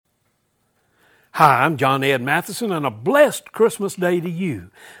Hi, I'm John Ed Matheson, and a blessed Christmas day to you.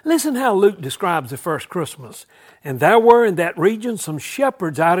 Listen how Luke describes the first Christmas. And there were in that region some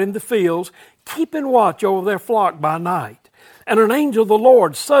shepherds out in the fields, keeping watch over their flock by night. And an angel of the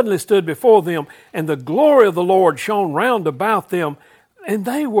Lord suddenly stood before them, and the glory of the Lord shone round about them, and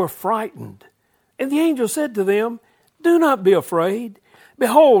they were frightened. And the angel said to them, "Do not be afraid.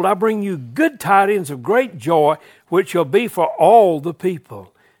 Behold, I bring you good tidings of great joy, which shall be for all the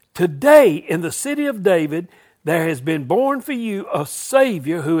people. Today, in the city of David, there has been born for you a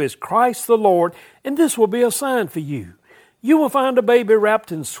Savior who is Christ the Lord, and this will be a sign for you. You will find a baby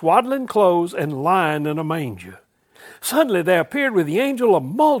wrapped in swaddling clothes and lying in a manger." Suddenly there appeared with the angel a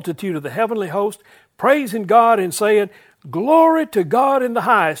multitude of the heavenly host, praising God and saying, "Glory to God in the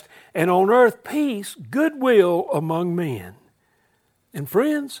highest, and on earth peace, goodwill among men." And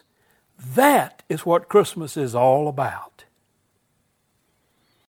friends, that is what Christmas is all about.